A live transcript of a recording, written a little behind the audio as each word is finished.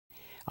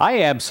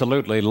I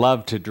absolutely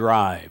love to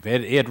drive.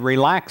 It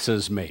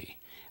relaxes me.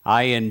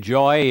 I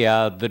enjoy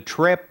the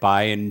trip.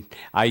 I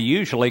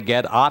usually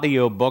get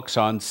audiobooks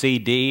on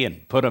CD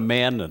and put them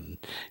in and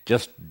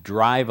just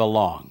drive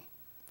along.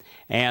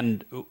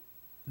 And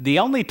the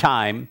only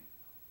time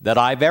that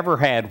I've ever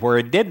had where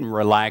it didn't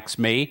relax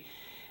me,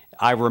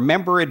 I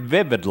remember it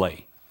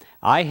vividly.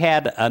 I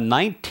had a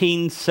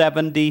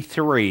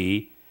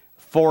 1973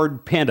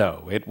 Ford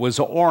Pinto. It was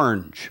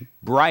orange,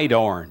 bright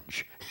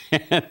orange.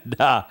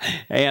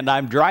 And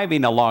I'm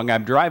driving along,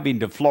 I'm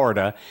driving to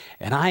Florida,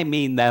 and I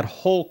mean that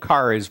whole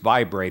car is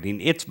vibrating.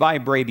 It's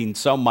vibrating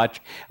so much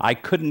I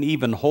couldn't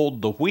even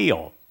hold the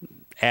wheel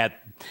at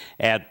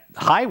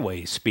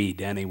highway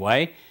speed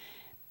anyway.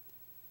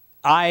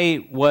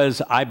 I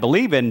was, I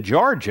believe, in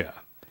Georgia,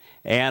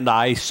 and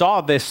I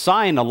saw this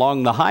sign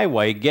along the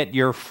highway, get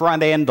your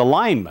front end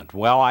alignment.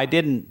 Well, I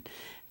didn't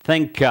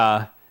think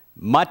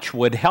much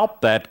would help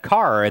that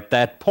car at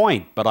that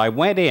point, but I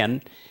went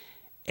in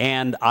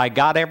and I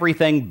got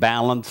everything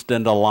balanced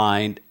and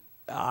aligned.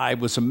 I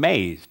was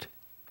amazed.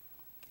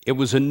 It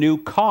was a new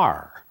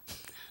car.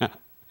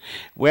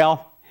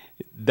 Well,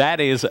 that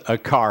is a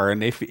car,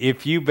 and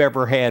if you've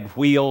ever had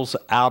wheels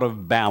out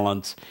of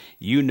balance,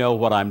 you know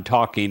what I'm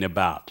talking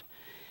about.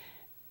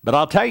 But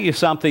I'll tell you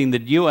something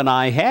that you and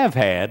I have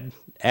had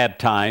at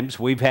times.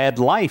 We've had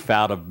life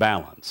out of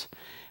balance,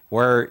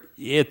 where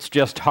it's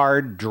just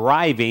hard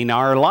driving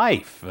our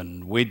life,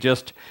 and we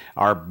just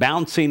are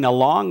bouncing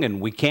along,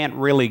 and we can't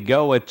really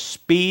go at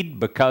speed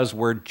because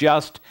we're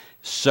just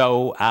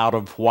so out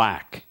of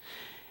whack.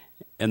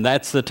 And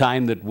that's the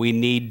time that we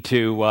need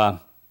to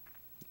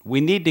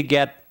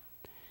get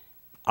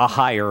a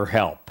higher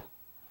help.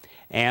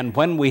 And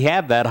when we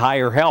have that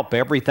higher help,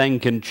 everything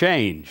can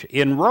change.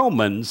 In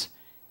Romans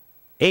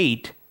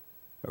 8,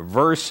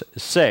 verse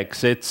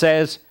 6, it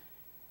says,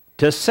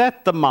 "To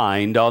set the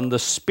mind on the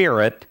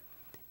Spirit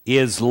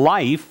is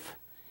life,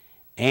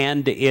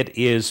 and it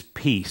is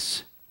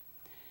peace."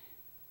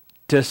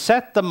 To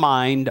set the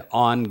mind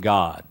on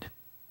God,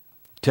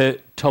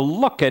 to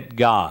look at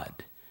God.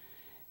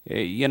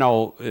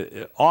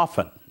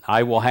 Often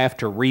I will have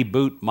to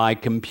reboot my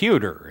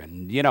computer,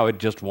 and, it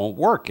just won't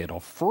work. It'll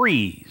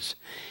freeze.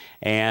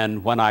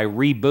 And when I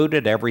reboot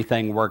it,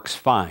 everything works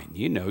fine.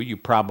 You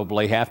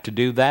probably have to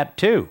do that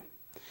too.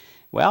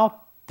 Well,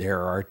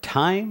 there are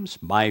times,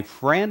 my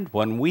friend,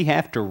 when we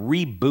have to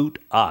reboot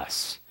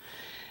us.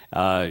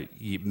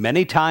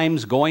 Many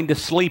times going to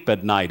sleep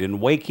at night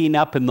and waking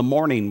up in the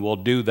morning will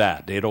do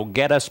that. It'll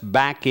get us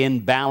back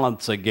in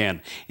balance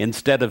again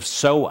instead of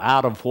so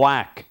out of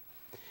whack.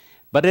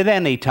 But at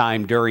any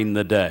time during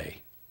the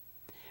day,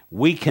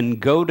 we can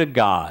go to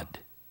God.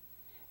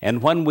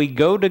 And when we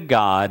go to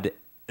God,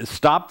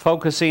 stop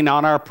focusing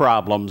on our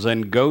problems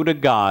and go to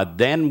God,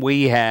 then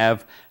we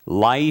have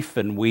life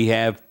and we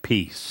have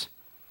peace.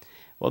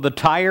 Well, the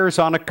tires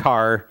on a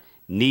car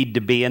need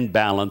to be in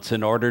balance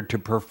in order to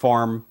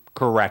perform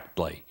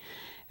correctly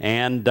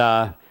and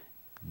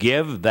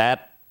give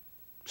that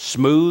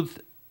smooth,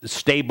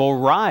 stable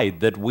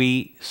ride that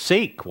we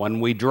seek when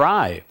we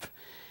drive.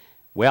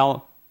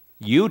 Well,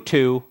 you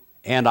too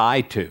and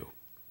I too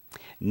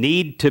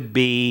need to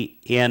be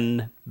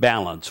in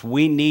balance.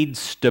 We need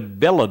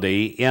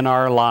stability in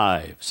our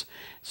lives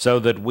so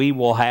that we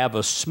will have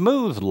a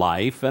smooth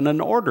life and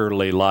an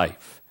orderly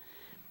life.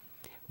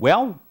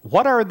 Well,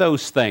 what are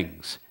those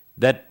things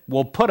that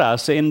will put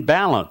us in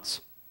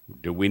balance?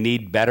 Do we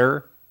need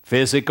better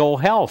physical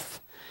health?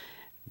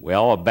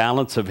 Well, a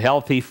balance of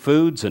healthy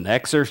foods and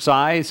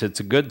exercise, it's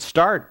a good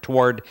start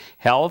toward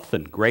health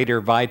and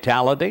greater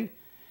vitality.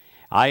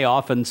 I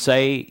often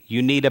say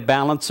you need a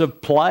balance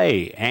of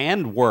play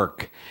and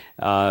work.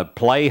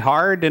 Play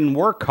hard and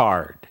work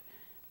hard.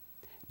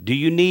 Do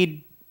you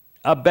need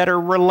a better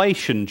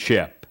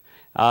relationship?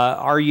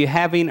 Are you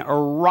having a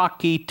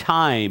rocky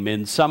time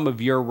in some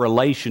of your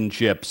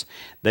relationships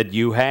that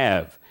you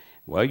have?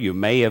 Well, you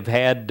may have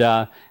had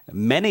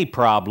many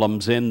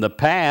problems in the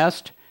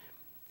past,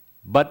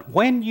 but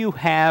when you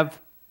have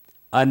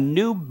a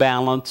new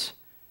balance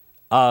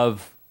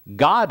of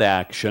God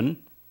action,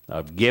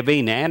 of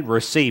giving and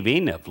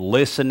receiving, of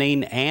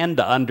listening and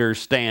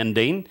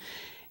understanding,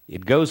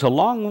 it goes a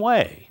long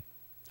way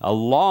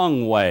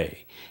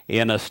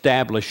in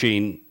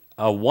establishing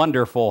a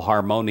wonderful,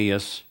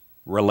 harmonious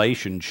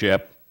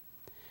relationship.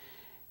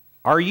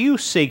 Are you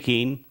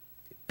seeking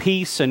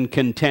peace and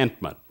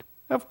contentment?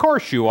 Of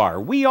course you are.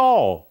 We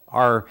all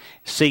are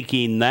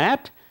seeking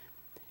that.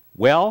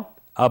 Well,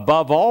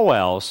 above all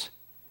else,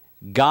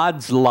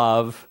 God's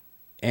love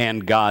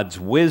and God's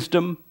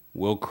wisdom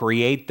will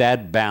create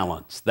that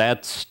balance,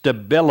 that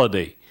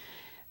stability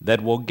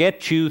that will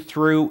get you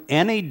through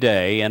any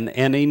day and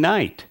any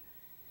night.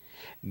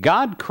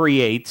 God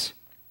creates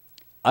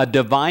a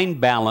divine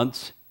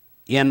balance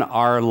in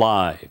our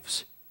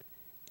lives,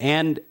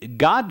 and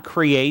God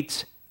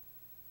creates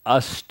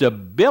a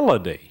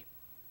stability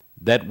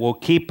that will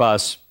keep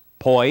us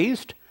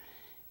poised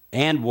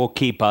and will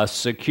keep us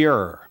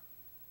secure.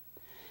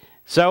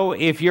 So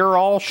if you're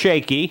all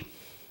shaky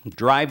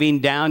driving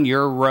down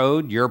your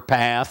road, your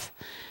path,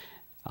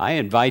 I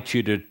invite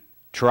you to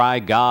try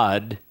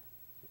God,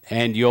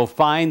 and you'll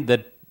find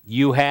that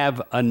you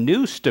have a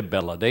new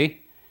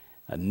stability,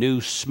 a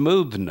new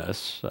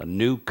smoothness, a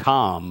new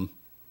calm.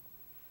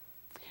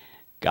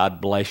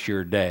 God bless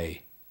your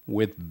day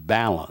with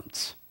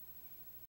balance.